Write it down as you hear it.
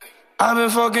I've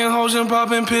been fucking hoes and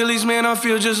popping pillies, man, I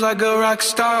feel just like a rock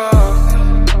star.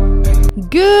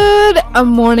 Good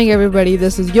morning, everybody.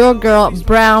 This is your girl,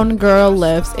 Brown Girl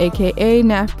Lives, aka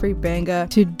Nafri Banga.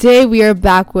 Today we are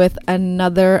back with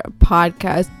another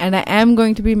podcast, and I am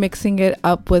going to be mixing it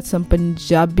up with some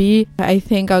Punjabi. I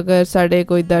think agar sade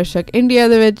koi darshak India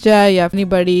de vich hai ya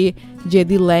anybody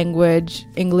ਜਿਹਦੀ language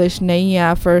English ਨਹੀਂ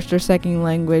ਆ first or second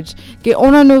language ਕਿ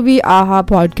ਉਹਨਾਂ ਨੂੰ ਵੀ ਆਹ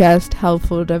podcast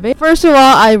helpful ਰਹੇ. First of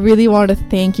all, I really want to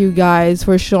thank you guys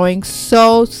for showing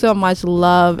so much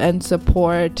love and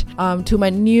support to my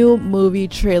new movie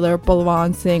trailer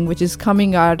Palwan Singh, which is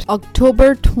coming out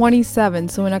October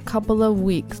 27th, so in a couple of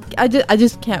weeks. I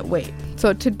just can't wait.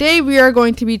 So today we are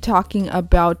going to be talking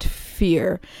about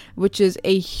fear, which is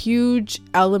a huge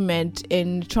element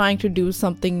in trying to do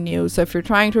something new. So if you're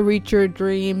trying to reach your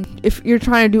dream, if you're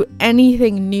trying to do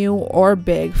anything new or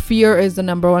big, fear is the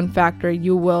number one factor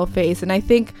you will face. And I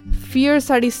think fear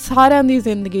ਸਾਡੀ ਸਾਰਿਆਂ ਦੀ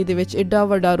ਜ਼ਿੰਦਗੀ ਦੇ ਵਿੱਚ ਏਡਾ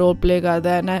ਵੱਡਾ role play ਕਰਦਾ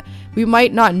ਹੈ, and we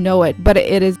might not know it, but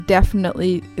it is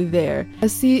definitely there.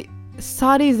 ਅਸੀਂ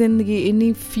ਸਾਰੀ ਜ਼ਿੰਦਗੀ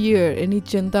ਇੰਨੀ fear, ਇੰਨੀ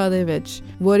ਚਿੰਤਾ ਦੇ ਵਿੱਚ,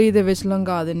 worry ਦੇ ਵਿੱਚ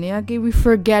ਲੰਘਾ ਦਿੰਦੇ ਆ ਕਿ we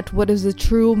forget what is the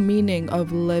true meaning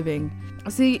of living.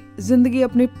 ਅਸੀਂ ਜ਼ਿੰਦਗੀ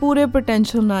ਆਪਣੀ ਪੂਰੇ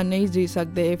potential ਨਾਲ ਨਹੀਂ ਜੀ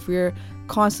ਸਕਦੇ if we're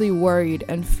constantly worried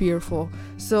and fearful.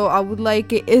 So I would like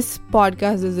ਕਿ ਇਸ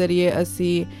podcast ਦੇ ਜ਼ਰੀਏ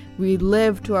ਅਸੀਂ we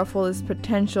live to our fullest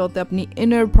potential ਤੇ ਆਪਣੀ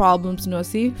inner problems ਨੂੰ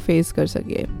ਅਸੀਂ face ਕਰ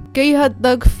ਸਕੀਏ. ਕਈ ਹੱਦ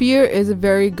ਤੱਕ fear is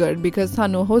very good because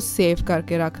ਸਾਨੂੰ ਉਹ safe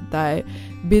ਕਰਕੇ ਰੱਖਦਾ ਹੈ.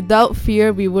 Without fear,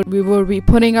 we would be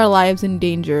putting our lives in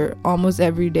danger almost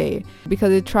every day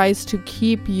because it tries to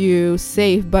keep you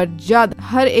safe. But jad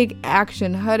har ek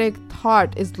action, har ek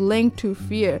thought is linked to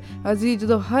fear. Azi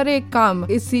jado har ek kaam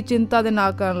isi chinta de na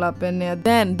karan lag pene,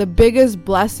 then the biggest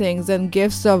blessings and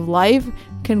gifts of life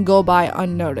can go by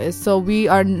unnoticed. So we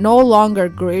are no longer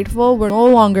grateful. We're no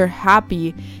longer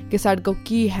happy ki sad ko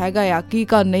ki hega ya ki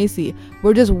ka nahi si.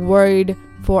 We're just worried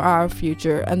for our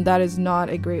future, and that is not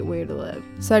a great way to live.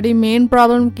 ਸਾਡੀ main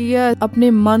problem ਕੀ ਹੈ? ਆਪਣੇ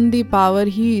ਮਨ ਦੀ power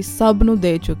ਹੀ ਸਭ ਨੂੰ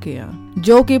ਦੇ ਚੁੱਕੇ ਆ,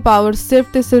 ਜੋ ਕਿ ਪਾਵਰ ਸਿਰਫ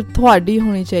ਤੇ ਸਿਰਫ ਤੁਹਾਡੀ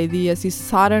ਹੋਣੀ ਚਾਹੀਦੀ ਹੈ। ਅਸੀਂ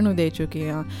ਸਾਰਿਆਂ ਨੂੰ ਦੇ ਚੁੱਕੇ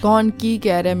ਆ। ਕੌਣ ਕੀ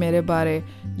ਕਹਿ ਰਿਹਾ ਮੇਰੇ ਬਾਰੇ,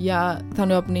 ਜਾਂ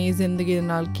ਤੁਹਾਨੂੰ ਆਪਣੀ ਜ਼ਿੰਦਗੀ ਦੇ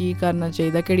ਨਾਲ ਕੀ ਕਰਨਾ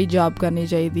ਚਾਹੀਦਾ, ਕਿਹੜੀ ਜੌਬ ਕਰਨੀ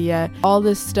ਚਾਹੀਦੀ ਹੈ, all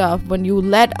this stuff, when you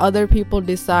let other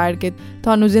people decide ਕਿ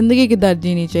ਤੁਹਾਨੂੰ ਜ਼ਿੰਦਗੀ ਕਿੱਦਾਂ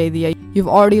ਜੀਣੀ ਚਾਹੀਦੀ ਹੈ,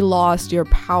 you've already lost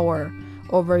your power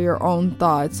over your own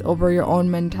thoughts, over your own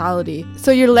mentality.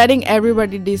 So you're letting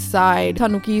everybody decide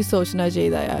ਤੁਹਾਨੂੰ ਕੀ ਸੋਚਣਾ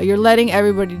ਚਾਹੀਦਾ ਹੈ. You're letting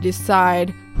everybody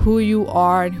decide who you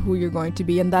are and who you're going to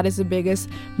be, and that is the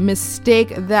biggest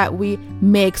mistake that we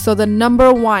make. So the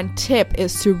number one tip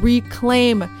is to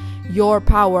reclaim your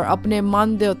power. ਆਪਣੇ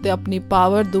ਮਨ ਦੇ ਉੱਤੇ ਆਪਣੀ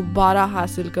power ਦੁਬਾਰਾ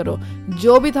ਹਾਸਿਲ ਕਰੋ.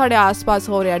 ਜੋ ਵੀ ਤੁਹਾਡੇ ਆਸ-ਪਾਸ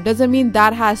ਹੋ ਰਿਹਾ doesn't mean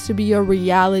that has to be your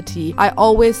reality. I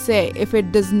always say if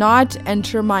it does not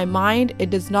enter my mind,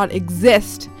 it does not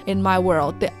exist in my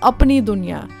world. ਤੇ ਆਪਣੀ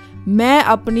ਦੁਨੀਆ, ਮੈਂ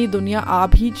ਆਪਣੀ ਦੁਨੀਆ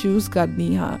ਆਪ ਹੀ ਚੂਜ਼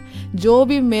ਕਰਦੀ ਹਾਂ. ਜੋ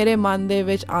ਵੀ ਮੇਰੇ ਮਨ ਦੇ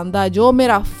ਵਿੱਚ ਆਂਦਾ, ਜੋ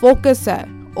ਮੇਰਾ ਫੋਕਸ ਹੈ,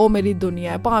 ਉਹ ਮੇਰੀ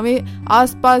ਦੁਨੀਆ ਹੈ. ਭਾਵੇਂ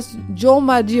ਆਸ-ਪਾਸ ਜੋ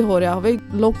ਮਰਜ਼ੀ ਹੋ ਰਿਹਾ ਹੋਵੇ,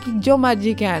 ਲੋਕੀ ਜੋ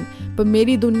ਮਰਜ਼ੀ ਕਹਿਣ, ਪਰ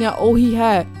ਮੇਰੀ ਦੁਨੀਆ ਉਹੀ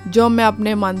ਹੈ ਜੋ ਮੈਂ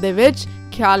ਆਪਣੇ ਮਨ ਦੇ ਵਿੱਚ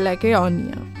ਖਿਆਲ ਲੈ ਕੇ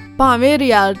ਆਉਂਦੀ ਹਾਂ. ਭਾਵੇਂ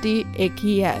reality ਇੱਕ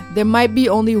ਹੀ ਹੈ. There might be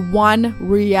only one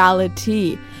reality,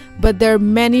 but there are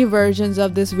many versions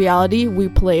of this reality we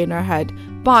play in our head.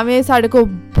 ਭਾਵੇਂ ਸਾਡੇ ਕੋਲ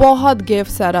ਬਹੁਤ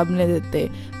ਗਿਫਟਸ ਹੈ ਰੱਬ ਨੇ ਦਿੱਤੇ,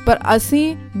 ਪਰ ਅਸੀਂ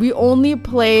we only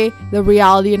play the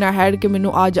reality in our head ਕਿ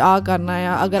ਮੈਨੂੰ ਅੱਜ ਆ ਕਰਨਾ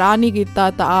ਹੈ, ਅਗਰ ਆ ਨਹੀਂ ਕੀਤਾ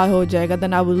ਤਾਂ ਆ ਹੋ ਜਾਏਗਾ,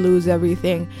 then I will lose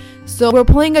everything. So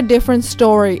we're playing a different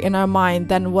story in our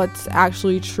mind than what's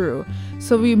actually true.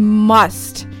 So we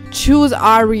must choose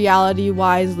our reality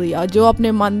wisely. ਜੋ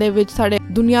ਆਪਣੇ ਮਨ ਦੇ ਵਿੱਚ ਸਾਡੇ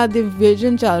ਦੁਨੀਆ ਦੀ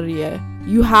ਵਿਜ਼ਨ ਚੱਲ ਰਹੀ ਹੈ,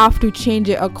 you have to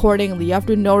change it accordingly. You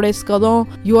have to notice kado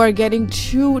you are getting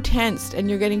too tensed and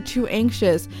you're getting too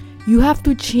anxious. You have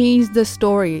to change the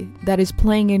story that is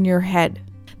playing in your head.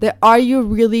 That are you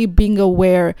really being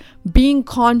aware, being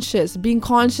conscious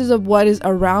of what is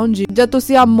around you. जब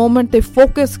तुसी आ moment ते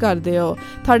focus करदे हो,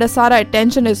 ਤੁਹਾਡਾ ਸਾਰਾ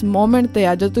attention ਇਸ moment ਤੇ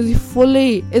ਆ, ਜਦ ਤੁਸੀਂ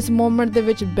fully ਇਸ moment ਦੇ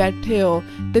ਵਿੱਚ ਬੈਠੇ ਹੋ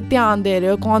ਤੇ ਧਿਆਨ ਦੇ ਰਹੇ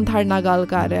ਹੋ ਕੌਣ ਤੁਹਾਡੇ ਨਾਲ ਗੱਲ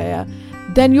ਕਰ ਰਿਹਾ ਹੈ,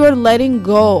 then you are letting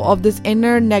go of this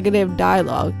inner negative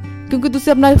dialogue. ਕਿਉਂਕਿ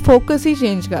ਤੁਸੀਂ ਆਪਣਾ focus ਹੀ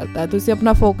change ਕਰਤਾ, ਤੁਸੀਂ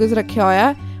ਆਪਣਾ focus ਰੱਖਿਆ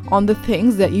ਹੋਇਆ on the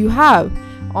things that you have,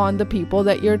 on the people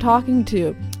that you're talking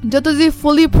to. जब तुसी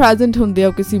fully present ਹੁੰਦੇ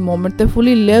ਹੋ ਕਿਸੇ moment ਤੇ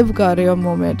fully live ਕਰ ਰਹੇ ਹੋ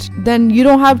moment, then you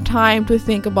don't have time to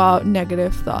think about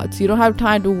negative thoughts. You don't have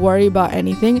time to worry about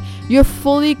anything. You're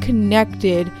fully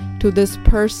connected to this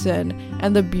person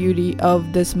and the beauty of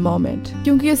this moment.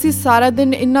 ਕਿਉਂਕਿ ਅਸੀਂ ਸਾਰਾ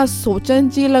ਦਿਨ ਇੰਨਾ ਸੋਚਣ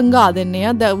 'ਚ ਹੀ ਲੰਘਾ ਦਿੰਦੇ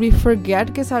ਆ that we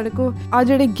forget ਕਿ ਸਾਡੇ ਕੋਲ ਆ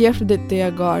ਜਿਹੜੇ ਗਿਫਟ ਦਿੱਤੇ ਆ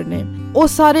God ਨੇ, ਉਹ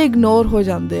ਸਾਰੇ ਇਗਨੋਰ ਹੋ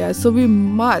ਜਾਂਦੇ ਆ. So we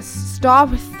must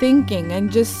stop thinking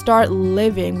and just start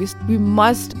living. We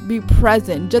must be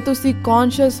present. ਜਦ ਤੁਸੀਂ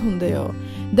conscious ਹੁੰਦੇ ਹੋ,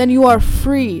 then you are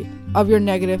free of your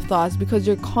negative thoughts because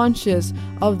you're conscious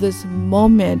of this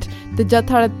moment. The jad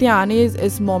thada dhyan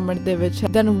is moment de vich,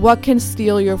 then what can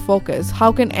steal your focus?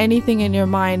 How can anything in your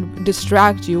mind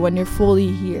distract you when you're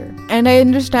fully here? And I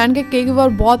understand कि कई बार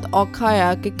बहुत औखा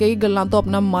है कि कई गल्लां तो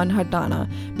अपना मन हटाना,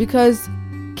 because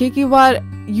कई बार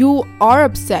you are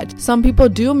upset. Some people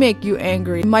do make you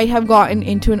angry. You might have gotten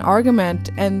into an argument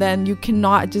and then you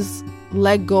cannot just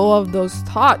let go of those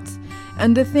thoughts.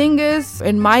 And the thing is,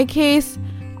 in my case,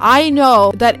 I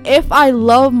know that if I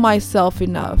love myself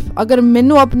enough, अगर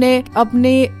मैनू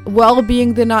अपने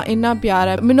well-being दे ना इन्ना प्यार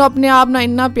है, मैनू अपने आप ना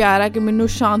इन्ना प्यार है कि मैनू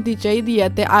शांति चाहिदी है,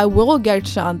 ते I will get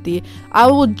Shanti. I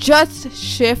will just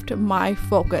shift my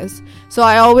focus. So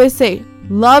I always say,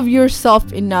 love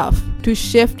yourself enough to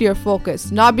shift your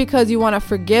focus. Not because you want to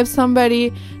forgive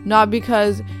somebody, not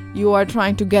because you are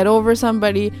trying to get over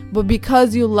somebody, but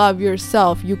because you love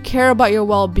yourself. You care about your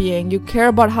well-being. You care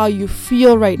about how you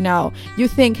feel right now. You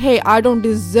think, hey, I don't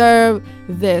deserve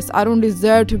this. I don't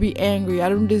deserve to be angry. I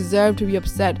don't deserve to be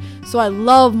upset. So I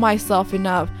love myself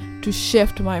enough to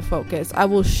shift my focus. I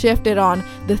will shift it on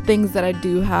the things that I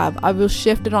do have. I will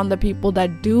shift it on the people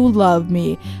that do love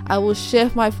me. I will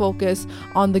shift my focus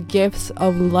on the gifts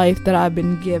of life that I've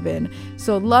been given.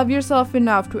 So love yourself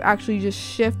enough to actually just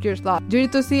shift your thoughts. ਜਿਹੜੀ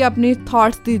ਤੁਸੀਂ ਆਪਣੀ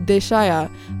thoughts ਦੀ ਦਿਸ਼ਾ ਆ,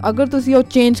 ਅਗਰ ਤੁਸੀਂ ਉਹ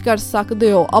change ਕਰ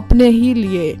ਸਕਦੇ ਹੋ ਆਪਣੇ ਹੀ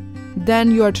लिए,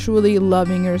 then you are truly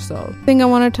loving yourself. The thing I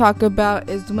want to talk about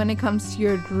is when it comes to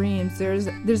your dreams,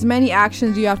 there's many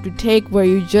actions you have to take where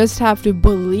you just have to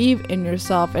believe in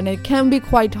yourself, and it can be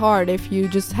quite hard if you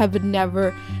just have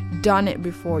never done it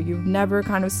before. You've never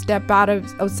kind of stepped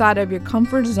outside of your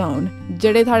comfort zone.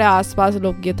 ਜਿਹੜੇ ਤੁਹਾਡੇ ਆਸ-ਪਾਸ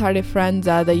ਲੋਕ ਤੁਹਾਡੇ friends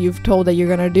are that you've told that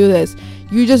you're going to do this,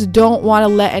 you just don't want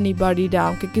to let anybody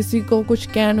down ਕਿ ਕਿਸੇ ਕੋ ਕੁਝ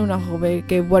ਕਹਿਣ ਨੂੰ ਨਾ ਹੋਵੇ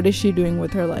ਕਿ what is she doing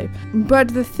with her life.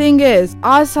 But the thing is,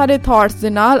 ਆਹ ਸਾਰੇ thoughts ਦੇ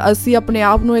ਨਾਲ ਅਸੀਂ ਆਪਣੇ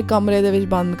ਆਪ ਨੂੰ ਇੱਕ ਕਮਰੇ ਦੇ ਵਿੱਚ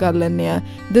ਬੰਦ ਕਰ ਲੈਂਦੇ ਆ.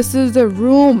 This is the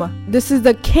room, this is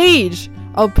the cage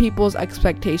of people's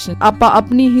expectations. ਆਪਾਂ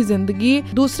ਆਪਣੀ ਹੀ ਜ਼ਿੰਦਗੀ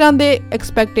ਦੂਸਰਿਆਂ ਦੇ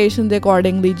expectations ਦੇ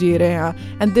accordingly ਜੀ ਰਹੇ ਹਾਂ.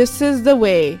 And this is the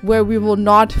way where we will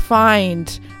not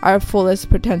find our fullest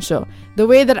potential. The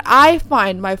way that I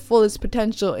find my fullest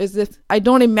potential is if I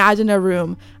don't imagine a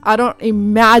room. I don't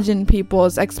imagine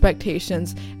people's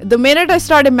expectations. The minute I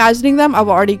start imagining them,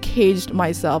 I've already caged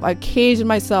myself. I caged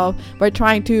myself by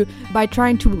trying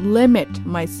to limit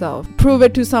myself. Prove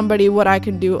it to somebody what I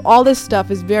can do. All this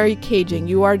stuff is very caging.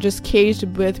 You are just caged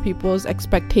with people's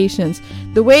expectations.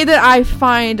 The way that I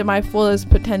find my fullest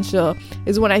potential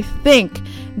is when I think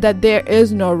that there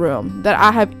is no room, that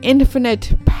I have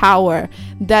infinite power,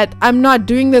 that I'm not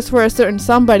doing this for a certain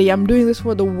somebody, I'm doing this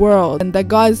for the world, and that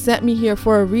God sent me here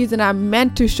for a reason. I'm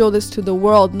meant to show this to the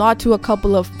world, not to a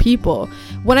couple of people.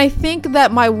 When I think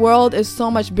that my world is so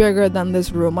much bigger than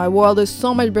this room, my world is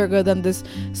so much bigger than this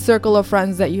circle of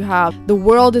friends that you have, the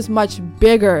world is much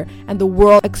bigger and the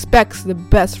world expects the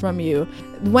best from you.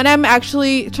 When I'm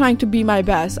actually trying to be my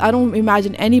best, I don't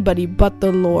imagine anybody but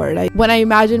the Lord. When I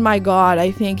imagine my God,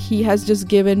 I think He has just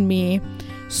given me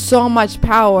so much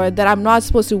power that I'm not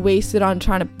supposed to waste it on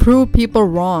trying to prove people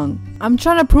wrong. I'm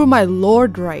trying to prove my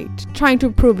Lord right, trying to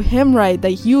prove Him right,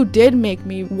 that you did make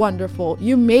me wonderful.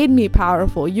 You made me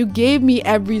powerful. You gave me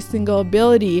every single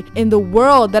ability in the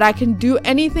world that I can do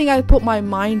anything I put my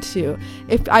mind to.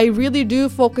 If I really do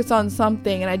focus on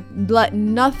something and I let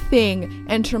nothing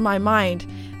enter my mind,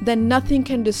 then nothing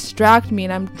can distract me,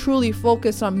 and I'm truly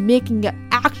focused on making an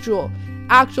actual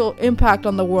impact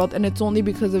on the world, and it's only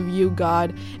because of you,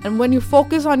 God. And when you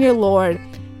focus on your Lord,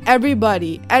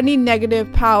 everybody, any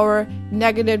negative power,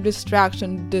 negative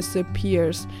distraction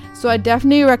disappears. So I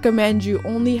definitely recommend you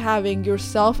only having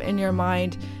yourself in your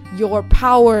mind, your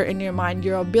power in your mind,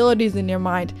 your abilities in your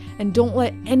mind, and don't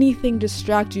let anything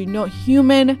distract you. No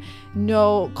human,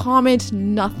 no comment,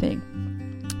 nothing.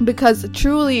 Because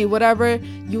truly, whatever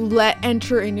you let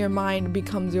enter in your mind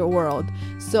becomes your world.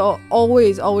 So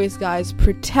always guys,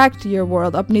 protect your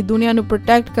world. अपनी दुनिया ਨੂੰ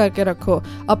protect करके रखो.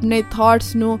 अपने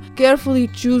thoughts ਨੂੰ carefully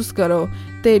choose करो.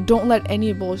 Don't let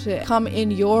any bullshit come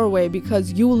in your way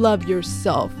because you love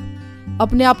yourself.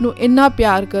 अपने आप ਨੂੰ ਇੰਨਾ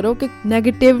ਪਿਆਰ ਕਰੋ ਕਿ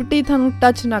negativity ਤੁਹਾਨੂੰ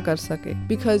touch ਨਾ ਕਰ ਸਕੇ.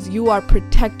 Because you are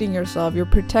protecting yourself.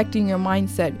 You're protecting your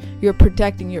mindset. You're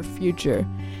protecting your future.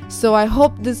 So I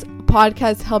hope this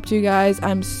podcast helped you guys.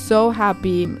 I'm so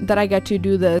happy that I get to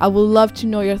do this. I would love to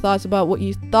know your thoughts about what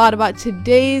you thought about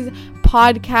today's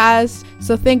podcast.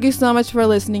 So thank you so much for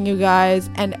listening, you guys.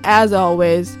 And as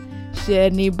always,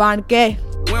 Shirni Banke.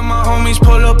 When my homies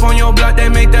pull up on your block, they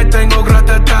make that thing go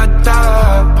grata-ta-ta.